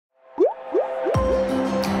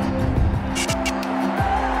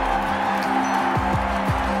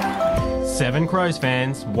7 Crows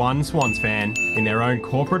fans, 1 Swans fan, in their own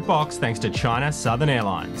corporate box thanks to China Southern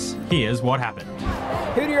Airlines. Here's what happened.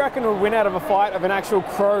 Who do you reckon will win out of a fight of an actual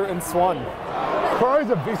crow and swan? Crows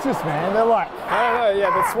are vicious, man. They're like... I don't know, yeah,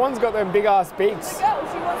 the swan's got them big-ass beaks.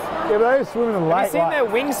 Yeah, but they swim in the lake. Have you seen their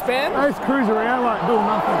wingspan? They just cruise around like doing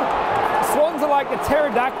nothing. Swans are like the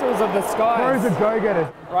pterodactyls of the skies. Crows are go-getters.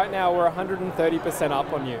 Right now, we're 130%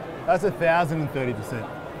 up on you. That's 1,030%,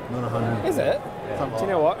 not 100. Is it? Yeah. Do you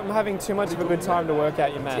know what? I'm having too much of a good time to work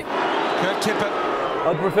out your math. Kurt Tippett.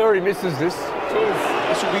 I'd prefer he misses this.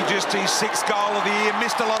 This will be just his 6th goal of the year.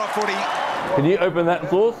 Missed a lot of footy. Can you open that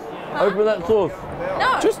sauce? Open that sauce.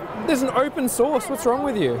 No. Just, there's an open source. What's wrong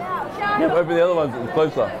with you? Yeah, but open the other ones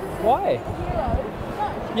closer. Why?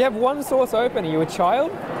 You have one source open. Are you a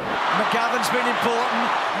child? McGovern's been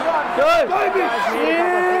important. Go!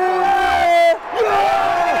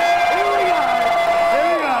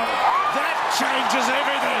 That changes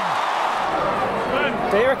everything.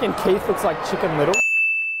 Do you reckon Keith looks like Chicken Little?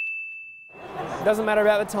 Doesn't matter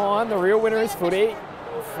about the time. The real winner is footy.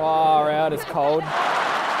 Far out, it's cold.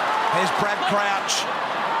 Here's Brad Crouch.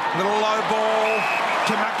 Little low ball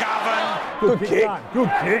to McGovern. Good kick.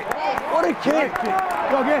 Good kick. What a kick.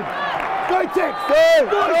 Go again. Go Tex.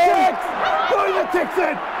 Go Tex. Go the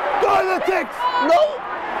Texan. Go the Tex. No.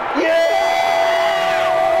 Yeah.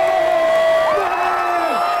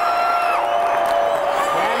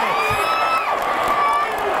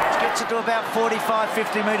 Gets it to about 45,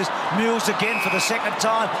 50 metres. Mules again for the 2nd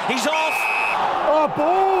time. He's off. Oh,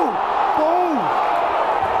 ball. Ball.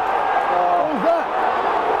 What was that?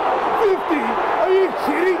 50. Are you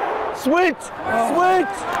kidding? Switch.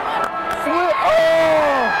 Switch. Switch. Oh.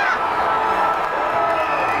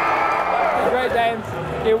 Great game.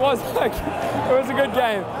 It was a good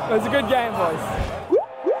game. It was a good game, boys.